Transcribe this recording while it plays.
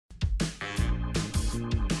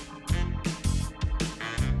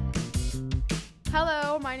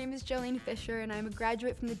my name is Jolene Fisher, and I'm a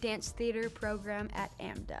graduate from the dance theater program at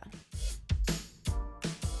AMDA.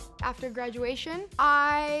 After graduation,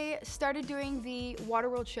 I started doing the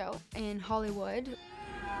Waterworld show in Hollywood.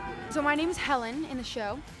 So my name is Helen in the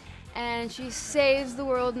show, and she saves the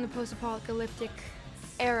world in the post-apocalyptic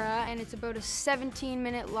era, and it's about a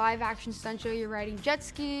 17-minute live-action stunt show. You're riding jet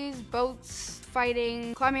skis, boats,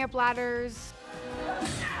 fighting, climbing up ladders.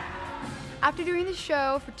 After doing the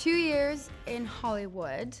show for 2 years in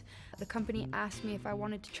Hollywood, the company asked me if I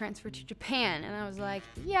wanted to transfer to Japan, and I was like,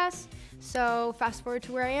 yes. So fast forward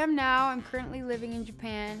to where I am now. I'm currently living in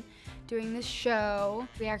Japan doing this show.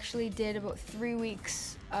 We actually did about 3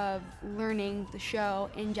 weeks of learning the show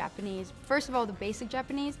in Japanese. First of all, the basic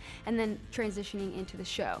Japanese, and then transitioning into the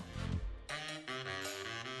show.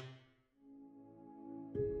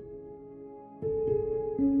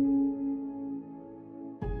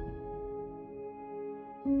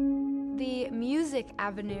 The music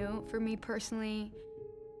avenue, for me personally,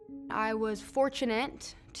 I was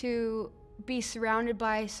fortunate to be surrounded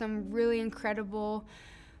by some really incredible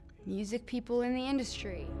music people in the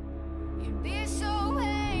industry. You'd be so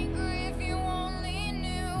angry if you only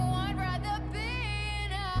knew I'd rather be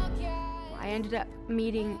an outcast. I ended up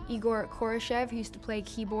meeting Igor Koroshev, who used to play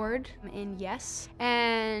keyboard in Yes.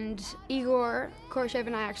 And Igor Koroshev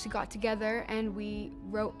and I actually got together and we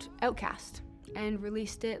wrote Outcast and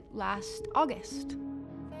released it last August.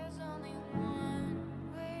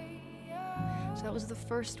 So that was the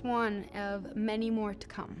first one of many more to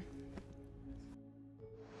come.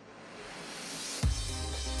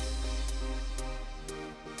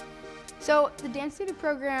 So the dance theater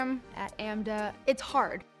program at AMDA, it's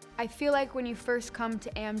hard. I feel like when you first come to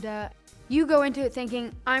AMDA, you go into it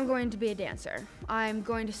thinking, I'm going to be a dancer. I'm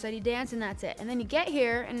going to study dance and that's it. And then you get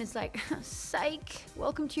here and it's like, psych,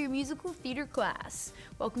 welcome to your musical theater class.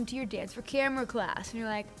 Welcome to your dance for camera class. And you're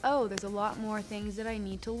like, oh, there's a lot more things that I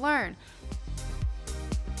need to learn.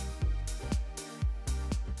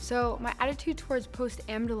 So my attitude towards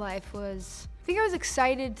post-AMDA life was, I think I was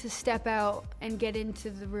excited to step out and get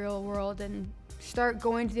into the real world and start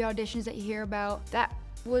going to the auditions that you hear about. That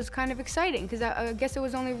was kind of exciting because I guess it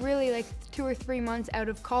was only really like 2 or 3 months out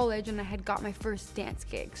of college and I had got my first dance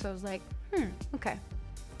gig. So I was like, okay,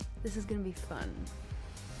 this is gonna be fun.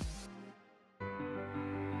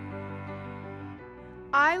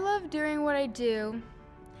 I love doing what I do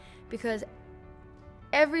because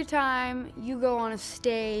every time you go on a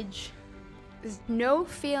stage, there's no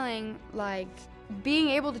feeling like being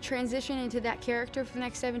able to transition into that character for the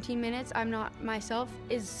next 17 minutes, I'm not myself,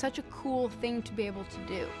 is such a cool thing to be able to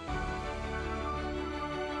do.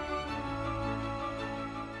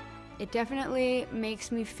 It definitely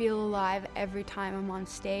makes me feel alive every time I'm on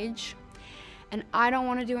stage, and I don't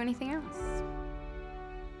want to do anything else.